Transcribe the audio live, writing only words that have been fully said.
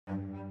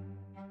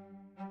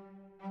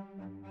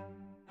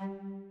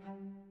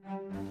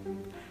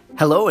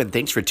Hello, and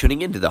thanks for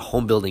tuning in to the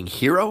Home Building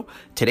Hero.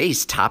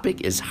 Today's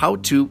topic is how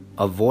to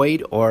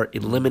avoid or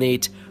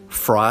eliminate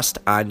frost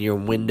on your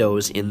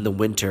windows in the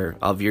winter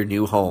of your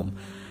new home.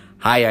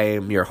 Hi, I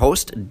am your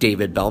host,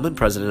 David Bellman,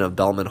 president of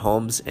Bellman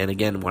Homes, and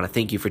again, want to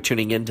thank you for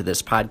tuning in to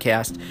this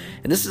podcast.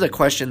 And this is a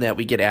question that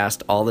we get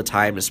asked all the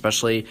time,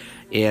 especially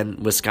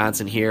in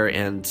Wisconsin here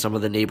and some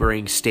of the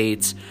neighboring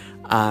states,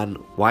 on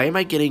why am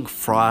I getting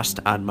frost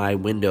on my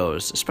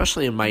windows,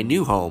 especially in my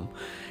new home.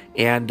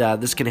 And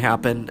this can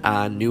happen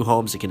on new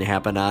homes. It can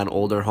happen on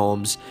older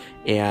homes.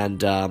 And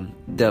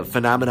the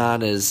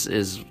phenomenon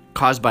is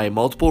caused by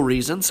multiple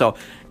reasons. So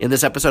in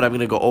this episode, I'm going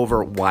to go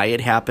over why it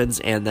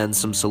happens and then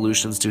some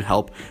solutions to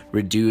help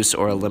reduce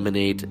or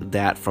eliminate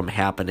that from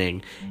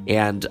happening.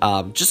 And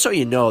just so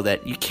you know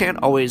that you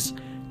can't always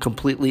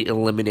completely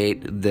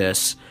eliminate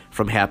this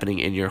from happening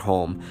in your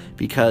home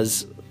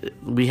because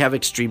we have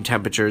extreme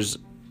temperatures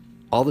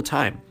all the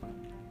time.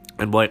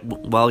 And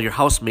while your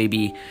house may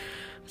be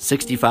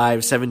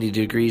 65, 70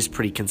 degrees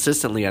pretty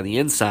consistently on the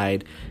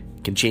inside,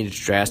 can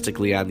change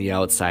drastically on the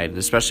outside. And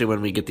especially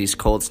when we get these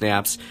cold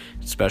snaps,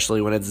 especially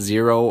when it's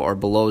 0 or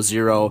below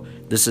 0,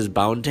 this is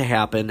bound to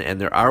happen. And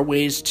there are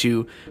ways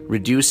to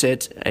reduce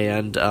it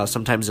and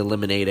sometimes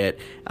eliminate it.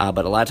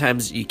 But a lot of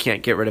times you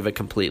can't get rid of it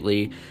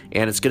completely.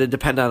 And it's going to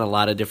depend on a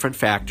lot of different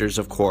factors,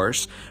 of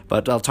course.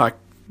 But I'll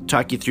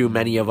talk you through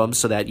many of them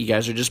so that you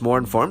guys are just more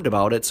informed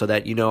about it so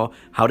that you know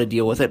how to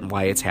deal with it and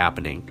why it's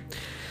happening.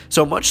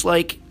 So much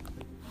like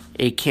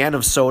a can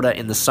of soda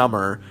in the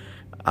summer,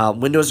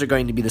 windows are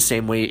going to be the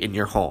same way in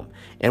your home.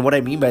 And what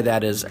I mean by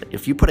that is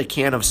if you put a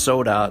can of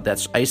soda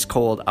that's ice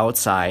cold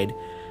outside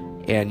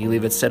and you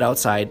leave it sit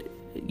outside,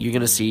 you're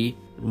going to see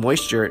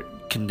moisture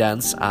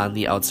condense on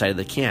the outside of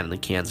the can. The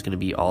can's going to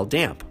be all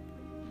damp.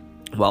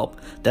 Well,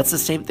 that's the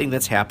same thing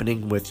that's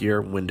happening with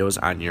your windows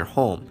on your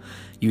home.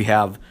 You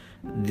have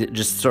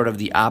just sort of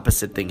the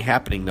opposite thing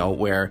happening though,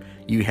 where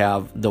you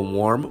have the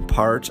warm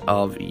part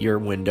of your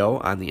window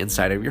on the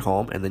inside of your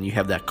home, and then you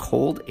have that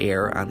cold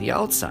air on the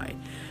outside.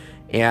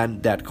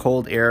 And that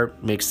cold air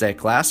makes that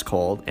glass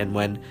cold, and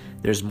when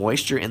there's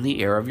moisture in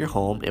the air of your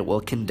home, it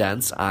will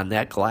condense on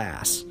that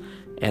glass.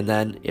 And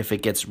then if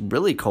it gets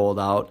really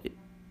cold out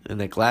and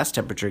the glass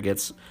temperature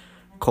gets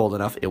cold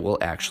enough, it will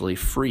actually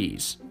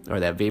freeze, or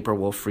that vapor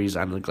will freeze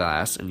on the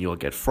glass and you'll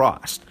get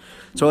frost.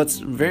 So it's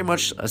very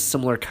much a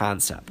similar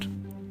concept.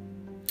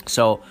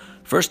 So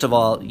first of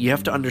all, you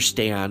have to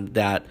understand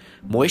that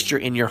moisture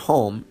in your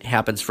home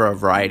happens for a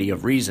variety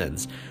of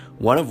reasons.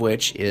 One of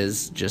which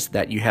is just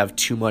that you have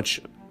too much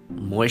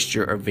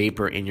moisture or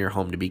vapor in your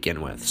home to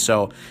begin with.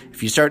 So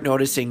if you start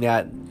noticing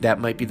that, that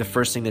might be the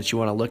first thing that you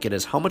want to look at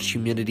is how much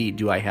humidity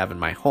do I have in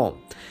my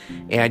home?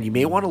 And you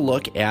may want to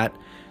look at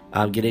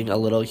getting a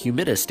little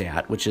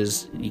humidistat, which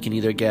is you can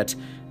either get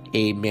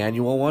a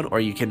manual one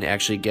or you can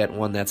actually get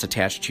one that's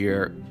attached to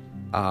your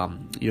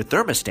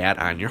thermostat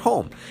on your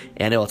home,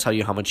 and it will tell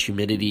you how much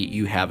humidity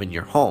you have in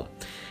your home.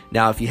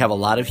 Now, if you have a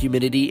lot of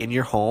humidity in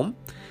your home,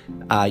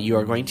 you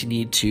are going to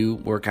need to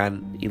work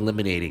on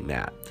eliminating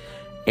that.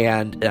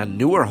 And on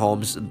newer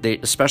homes, they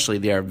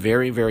are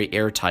very, very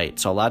airtight.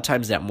 So a lot of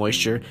times that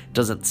moisture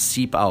doesn't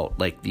seep out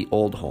like the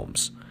old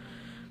homes.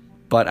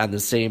 But on the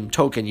same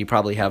token, you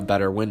probably have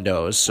better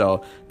windows,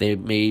 so they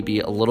may be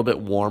a little bit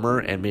warmer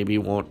and maybe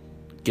won't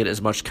get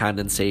as much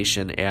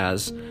condensation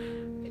as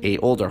a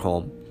older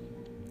home,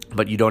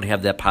 but you don't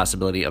have that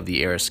possibility of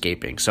the air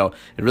escaping. So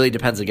it really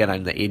depends, again,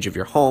 on the age of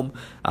your home.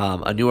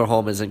 A newer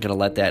home isn't going to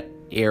let that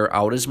air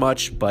out as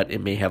much, but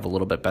it may have a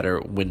little bit better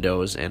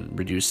windows and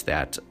reduce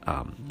that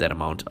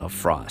amount of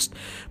frost.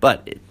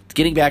 But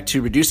getting back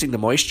to reducing the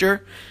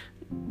moisture,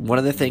 one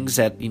of the things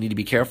that you need to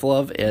be careful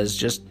of is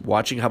just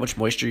watching how much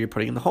moisture you're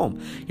putting in the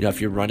home. You know,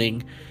 if you're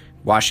running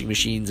washing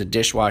machines and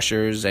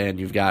dishwashers and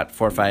you've got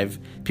 4 or 5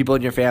 people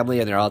in your family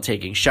and they're all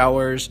taking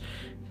showers,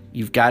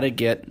 you've got to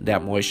get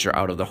that moisture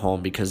out of the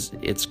home because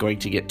it's going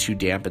to get too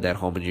damp in that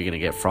home and you're going to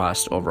get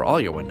frost over all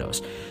your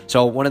windows.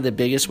 So one of the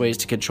biggest ways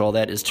to control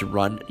that is to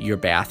run your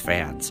bath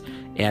fans,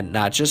 and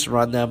not just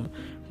run them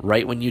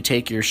right when you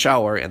take your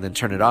shower and then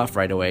turn it off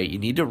right away. You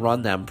need to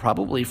run them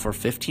probably for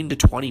 15 to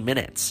 20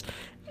 minutes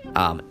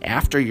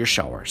after your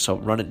shower. So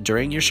run it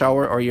during your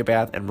shower or your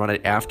bath and run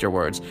it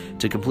afterwards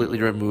to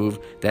completely remove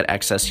that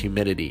excess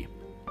humidity.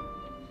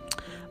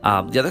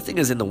 The other thing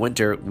is in the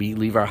winter, we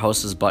leave our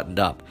houses buttoned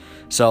up.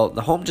 So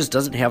the home just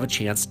doesn't have a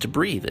chance to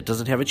breathe. It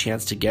doesn't have a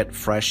chance to get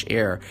fresh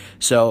air.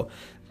 So,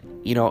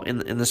 you know,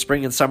 in the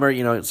spring and summer,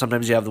 you know,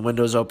 sometimes you have the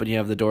windows open, you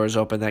have the doors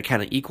open, that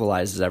kind of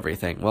equalizes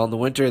everything. Well, in the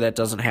winter, that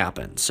doesn't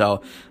happen.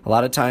 So a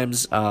lot of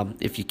times,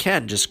 if you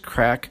can, just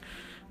crack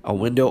a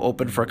window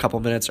open for a couple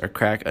minutes or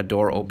crack a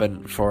door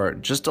open for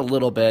just a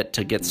little bit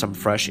to get some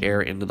fresh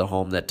air into the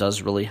home. That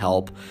does really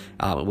help.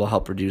 It will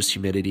help reduce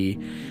humidity.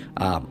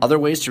 Other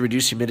ways to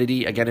reduce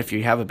humidity, again, if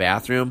you have a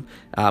bathroom,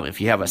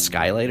 if you have a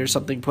skylight or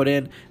something put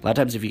in, a lot of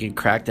times if you can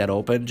crack that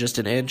open just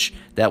an inch,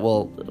 that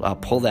will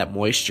pull that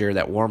moisture,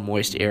 that warm,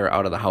 moist air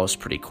out of the house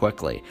pretty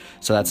quickly.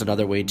 So that's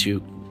another way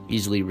to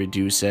easily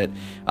reduce it.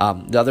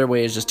 The other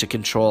way is just to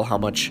control how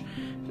much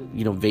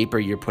vapor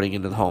you're putting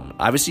into the home.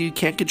 Obviously, you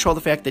can't control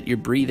the fact that you're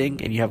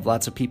breathing and you have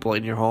lots of people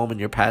in your home and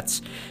your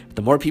pets.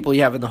 The more people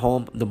you have in the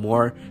home, the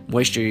more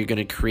moisture you're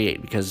going to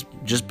create, because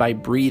just by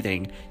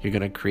breathing, you're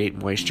going to create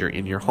moisture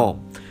in your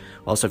home.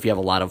 Also, if you have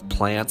a lot of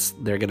plants,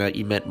 they're going to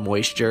emit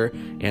moisture,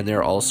 and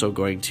they're also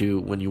going to,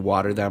 when you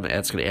water them,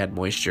 it's going to add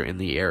moisture in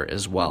the air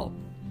as well.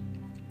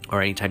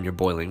 Or anytime you're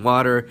boiling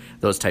water,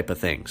 those type of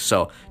things.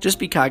 So just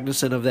be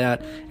cognizant of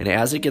that. And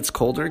as it gets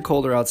colder and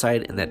colder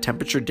outside and that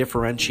temperature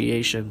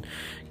differentiation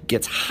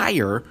gets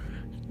higher,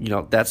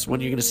 that's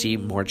when you're going to see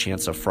more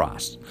chance of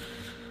frost.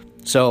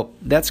 So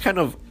that's kind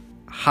of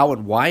how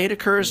and why it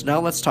occurs. Now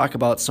let's talk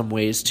about some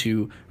ways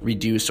to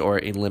reduce or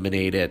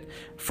eliminate it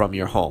from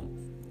your home.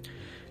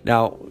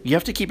 Now, you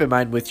have to keep in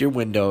mind with your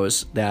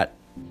windows that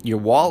your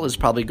wall is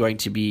probably going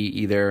to be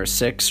either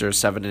 6 or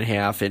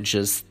 7.5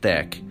 inches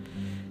thick.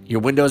 Your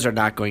windows are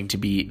not going to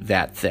be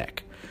that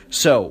thick.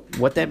 So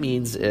what that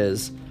means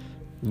is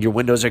your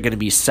windows are going to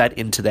be set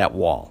into that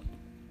wall.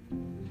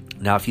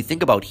 Now, if you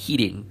think about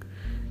heating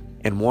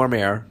and warm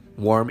air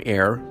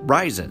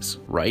rises,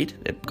 right?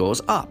 It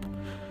goes up.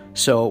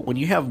 So when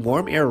you have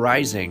warm air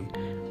rising,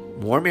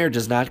 warm air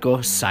does not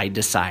go side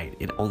to side.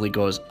 It only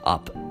goes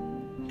up.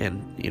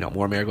 And,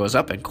 warm air goes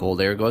up and cold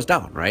air goes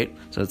down, right?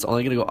 So it's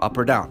only going to go up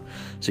or down.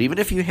 So even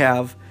if you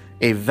have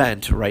a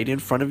vent right in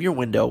front of your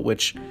window,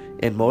 which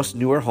in most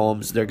newer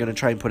homes, they're going to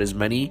try and put as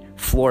many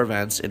floor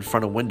vents in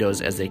front of windows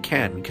as they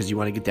can, because you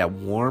want to get that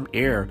warm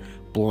air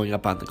blowing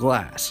up on the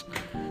glass.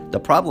 The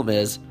problem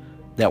is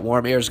that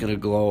warm air is going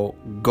to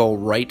go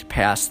right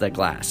past the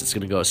glass. It's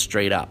going to go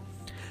straight up.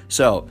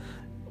 So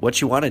what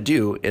you want to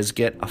do is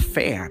get a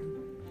fan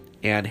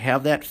and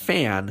have that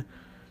fan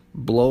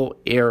blow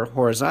air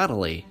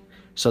horizontally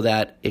so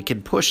that it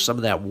can push some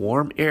of that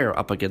warm air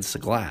up against the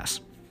glass.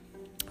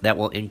 That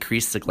will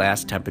increase the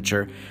glass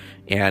temperature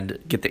and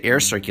get the air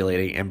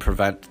circulating and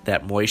prevent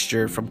that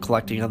moisture from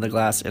collecting on the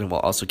glass, and it will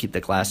also keep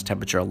the glass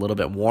temperature a little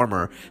bit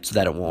warmer so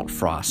that it won't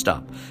frost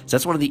up. So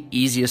that's one of the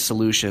easiest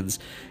solutions,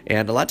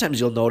 and a lot of times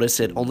you'll notice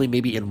it only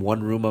maybe in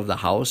one room of the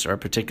house or a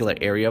particular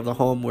area of the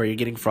home where you're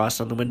getting frost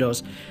on the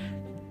windows.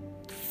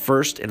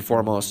 First and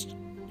foremost,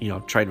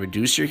 try and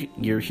reduce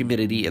your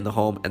humidity in the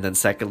home, and then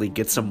secondly,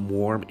 get some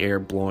warm air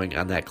blowing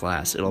on that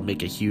glass. It'll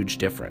make a huge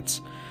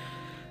difference.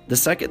 The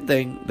second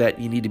thing that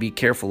you need to be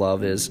careful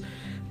of is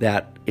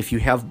that if you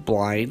have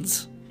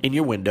blinds in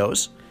your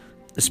windows,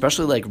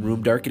 especially like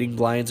room darkening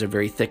blinds or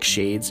very thick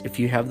shades, if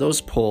you have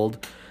those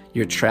pulled,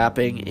 you're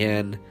trapping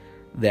in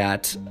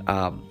that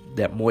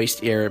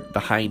moist air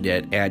behind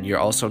it, and you're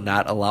also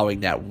not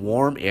allowing that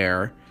warm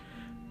air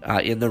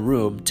in the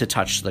room to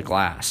touch the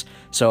glass.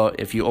 So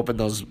if you open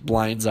those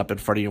blinds up in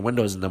front of your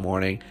windows in the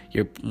morning,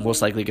 you're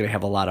most likely going to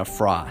have a lot of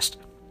frost.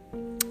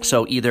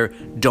 So either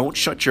don't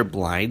shut your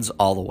blinds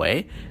all the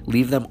way,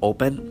 leave them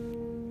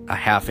open a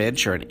half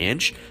inch or an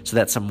inch so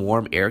that some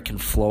warm air can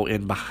flow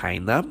in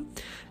behind them,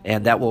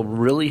 and that will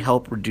really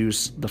help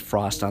reduce the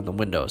frost on the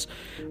windows.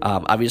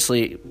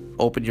 Obviously,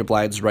 open your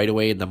blinds right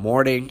away in the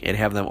morning and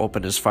have them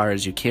open as far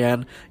as you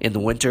can. In the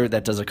winter,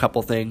 that does a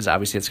couple things.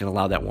 Obviously, it's going to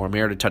allow that warm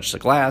air to touch the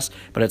glass,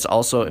 but it's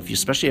also,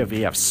 especially if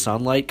you have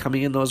sunlight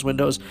coming in those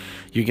windows,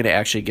 you're going to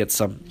actually get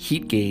some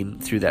heat gain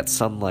through that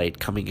sunlight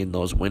coming in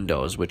those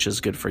windows, which is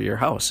good for your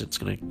house. It's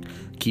going to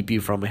keep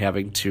you from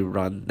having to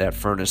run that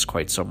furnace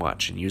quite so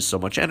much and use so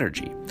much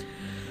energy.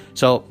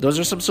 So those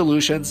are some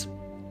solutions.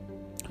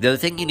 The other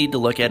thing you need to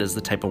look at is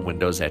the type of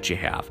windows that you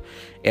have.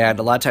 And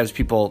a lot of times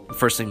people,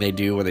 first thing they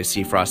do when they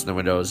see frost in their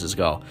windows is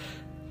go,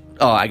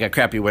 oh, I got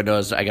crappy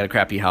windows, I got a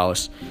crappy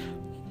house.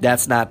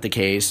 That's not the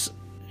case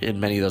in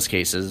many of those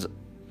cases.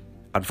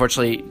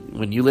 Unfortunately,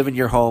 when you live in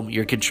your home,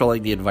 you're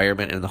controlling the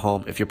environment in the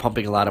home. If you're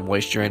pumping a lot of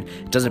moisture in,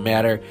 it doesn't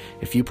matter.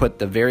 If you put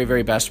the very,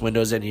 very best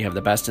windows in, you have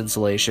the best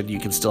insulation, you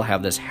can still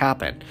have this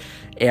happen.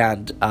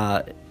 And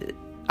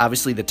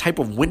obviously the type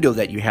of window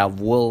that you have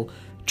will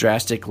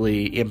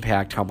drastically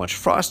impact how much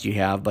frost you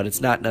have, but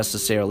it's not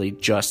necessarily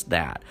just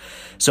that.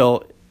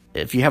 So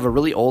if you have a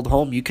really old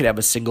home, you could have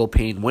a single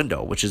pane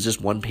window, which is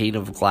just one pane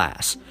of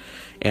glass.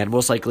 And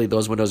most likely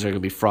those windows are going to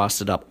be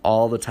frosted up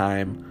all the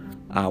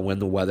time when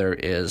the weather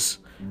is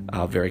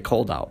very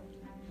cold out.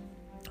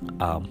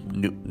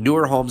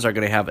 Newer homes are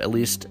going to have at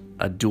least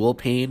a dual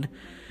pane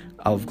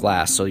of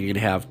glass. So you're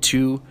going to have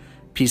two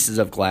pieces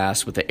of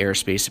glass with the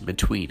airspace in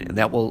between, and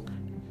that will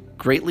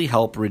greatly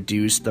help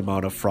reduce the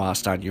amount of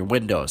frost on your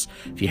windows.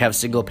 If you have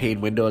single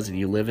pane windows and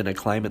you live in a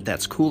climate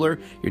that's cooler,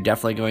 you're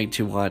definitely going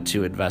to want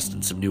to invest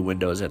in some new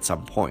windows at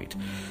some point.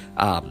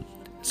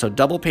 So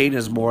double pane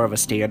is more of a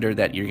standard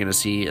that you're going to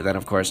see. And then,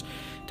 of course,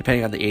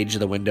 depending on the age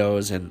of the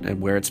windows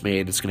and where it's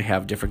made, it's going to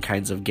have different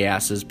kinds of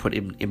gases put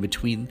in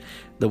between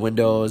the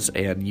windows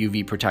and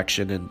UV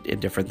protection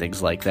and different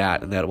things like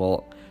that. And that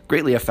will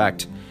greatly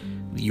affect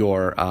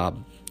your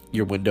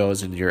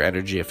windows and your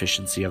energy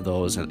efficiency of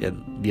those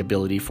and the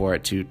ability for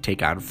it to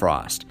take on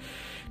frost.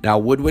 Now,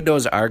 wood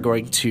windows are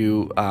going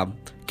to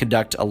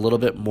conduct a little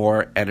bit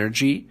more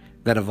energy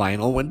than a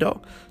vinyl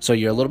window. So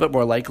you're a little bit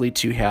more likely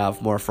to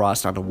have more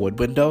frost on a wood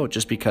window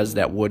just because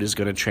that wood is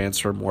going to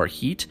transfer more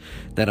heat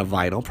than a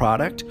vinyl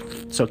product.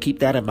 So keep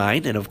that in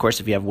mind. And of course,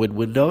 if you have wood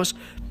windows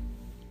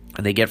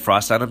and they get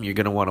frost on them, you're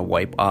going to want to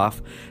wipe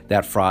off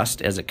that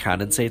frost as it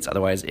condensates.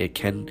 Otherwise, it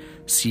can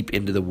seep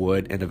into the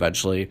wood and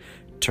eventually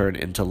turn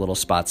into little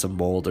spots of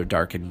mold or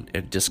darken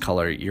and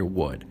discolor your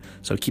wood.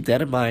 So keep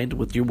that in mind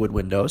with your wood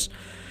windows.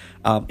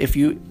 If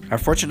you are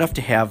fortunate enough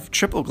to have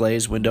triple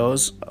glazed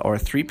windows or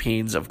 3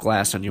 panes of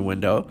glass on your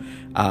window,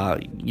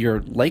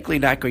 you're likely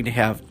not going to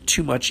have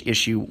too much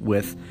issue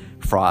with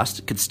frost.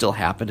 It could still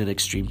happen in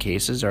extreme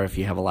cases or if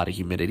you have a lot of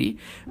humidity,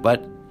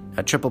 but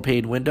a triple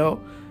pane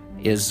window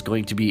is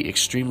going to be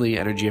extremely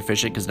energy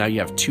efficient because now you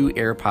have 2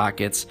 air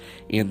pockets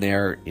in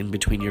there in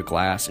between your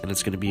glass, and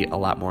it's going to be a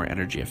lot more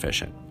energy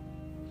efficient.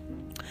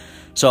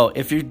 So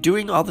if you're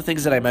doing all the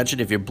things that I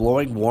mentioned, if you're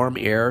blowing warm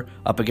air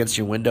up against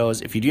your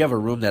windows, if you do have a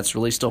room that's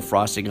really still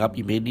frosting up,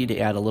 you may need to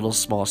add a little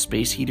small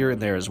space heater in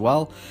there as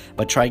well.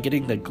 But try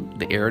getting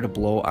the air to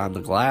blow on the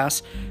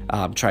glass.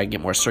 Try and get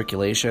more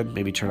circulation.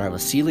 Maybe turn on a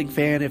ceiling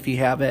fan if you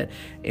have it,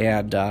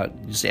 and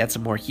just add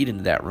some more heat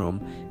into that room.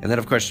 And then,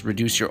 of course,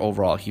 reduce your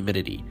overall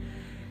humidity.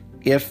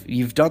 If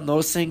you've done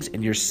those things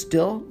and you're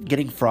still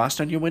getting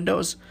frost on your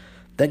windows,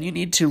 then you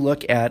need to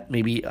look at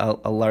maybe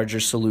a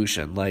larger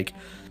solution, like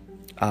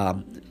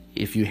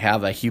if you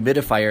have a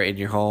humidifier in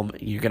your home,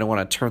 you're going to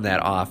want to turn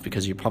that off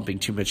because you're pumping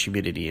too much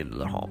humidity into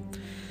the home.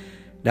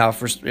 Now,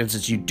 for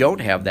instance, you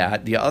don't have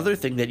that. The other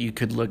thing that you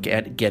could look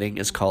at getting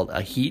is called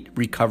a heat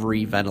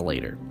recovery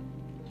ventilator,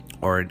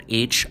 or an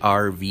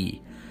HRV.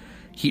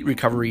 Heat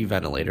recovery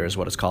ventilator is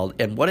what it's called.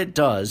 And what it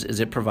does is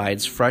it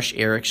provides fresh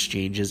air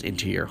exchanges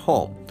into your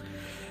home.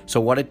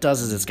 So what it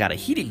does is it's got a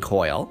heating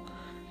coil,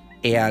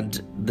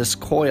 and this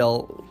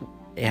coil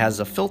has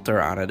a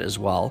filter on it as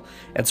well.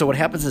 And so what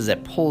happens is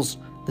it pulls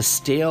the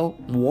stale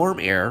warm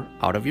air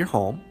out of your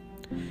home,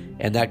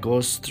 and that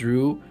goes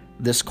through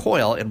this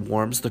coil and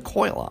warms the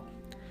coil up.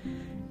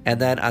 And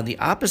then on the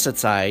opposite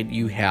side,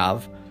 you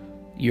have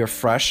your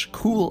fresh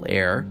cool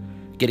air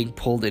getting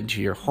pulled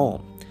into your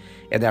home.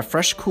 And that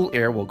fresh cool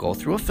air will go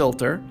through a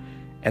filter,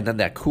 and then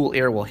that cool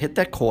air will hit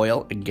that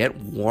coil and get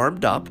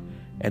warmed up,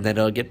 and then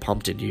it'll get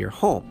pumped into your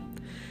home.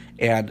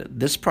 And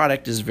this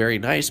product is very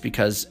nice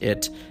because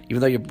even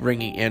though you're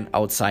bringing in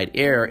outside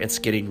air, it's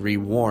getting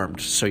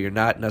rewarmed. So you're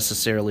not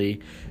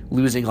necessarily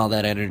losing all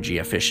that energy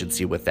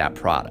efficiency with that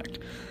product.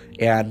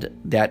 And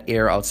that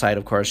air outside,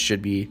 of course,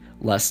 should be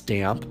less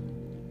damp.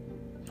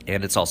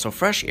 And it's also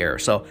fresh air.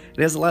 So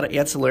it has a lot of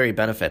ancillary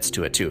benefits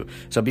to it too.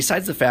 So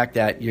besides the fact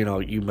that,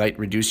 you might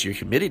reduce your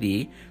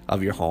humidity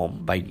of your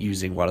home by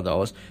using one of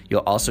those, you'll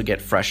also get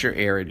fresher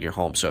air in your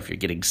home. So if you're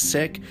getting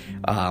sick,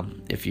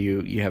 if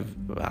you have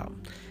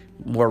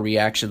more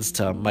reactions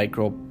to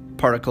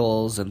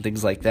microparticles and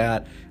things like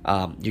that,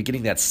 you're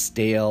getting that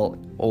stale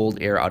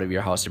old air out of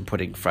your house and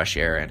putting fresh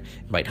air in.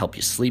 It might help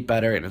you sleep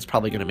better, and it's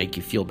probably going to make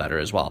you feel better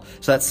as well.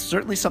 So that's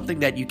certainly something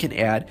that you can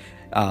add.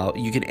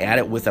 You can add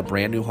it with a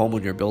brand new home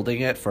when you're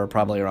building it for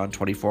probably around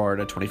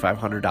 $2,400 to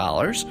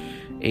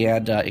 $2,500,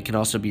 and it can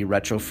also be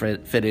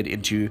retrofitted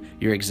into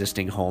your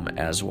existing home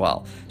as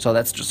well. So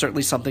that's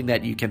certainly something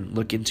that you can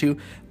look into.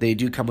 They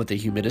do come with a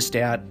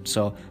humidistat,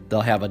 so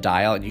they'll have a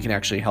dial, and you can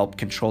actually help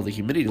control the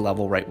humidity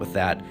level right with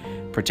that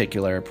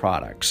particular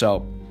product.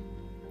 So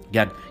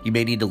again, you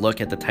may need to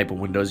look at the type of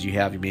windows you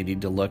have. You may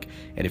need to look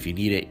at if you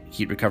need a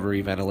heat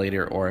recovery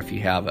ventilator, or if you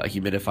have a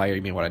humidifier,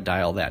 you may want to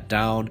dial that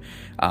down.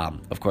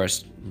 Of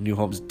course, new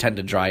homes tend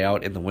to dry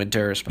out in the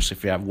winter, especially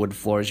if you have wood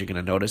floors, you're going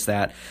to notice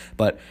that.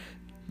 But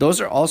those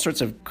are all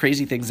sorts of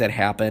crazy things that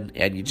happen,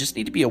 and you just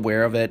need to be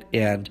aware of it.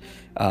 And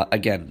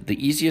again,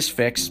 the easiest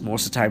fix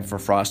most of the time for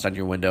frost on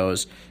your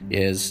windows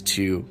is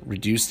to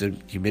reduce the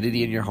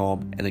humidity in your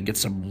home and then get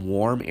some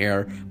warm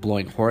air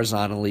blowing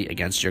horizontally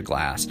against your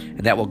glass,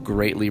 and that will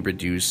greatly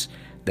reduce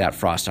that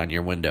frost on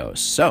your windows.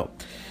 So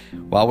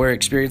while we're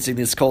experiencing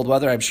this cold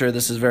weather, I'm sure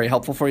this is very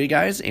helpful for you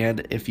guys.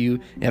 And if you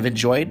have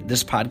enjoyed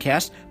this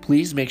podcast,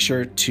 please make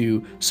sure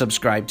to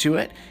subscribe to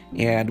it.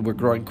 And we're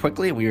growing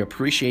quickly, and we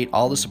appreciate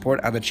all the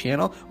support on the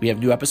channel. We have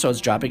new episodes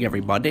dropping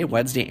every Monday,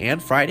 Wednesday,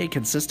 and Friday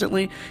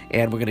consistently.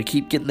 And we're going to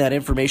keep getting that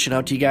information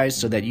out to you guys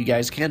so that you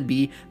guys can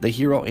be the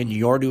hero in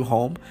your new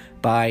home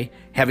by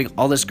having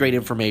all this great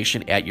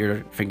information at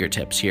your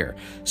fingertips here.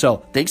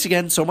 So thanks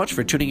again so much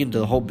for tuning into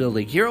the Home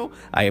Building Hero.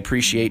 I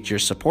appreciate your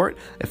support.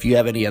 If you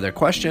have any other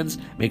questions,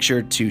 make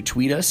sure to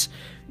tweet us.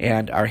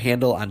 And our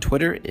handle on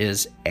Twitter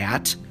is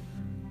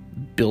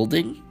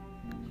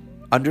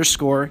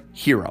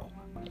 @building_hero.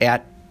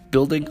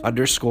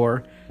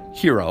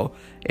 @building_hero.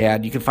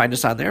 And you can find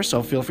us on there,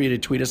 so feel free to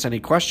tweet us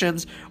any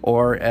questions,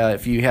 or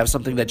if you have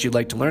something that you'd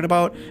like to learn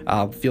about,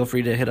 feel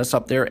free to hit us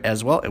up there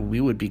as well, and we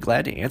would be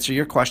glad to answer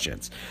your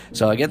questions.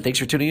 So again, thanks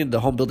for tuning in to the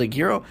Home Building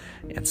Hero,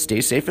 and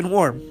stay safe and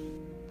warm.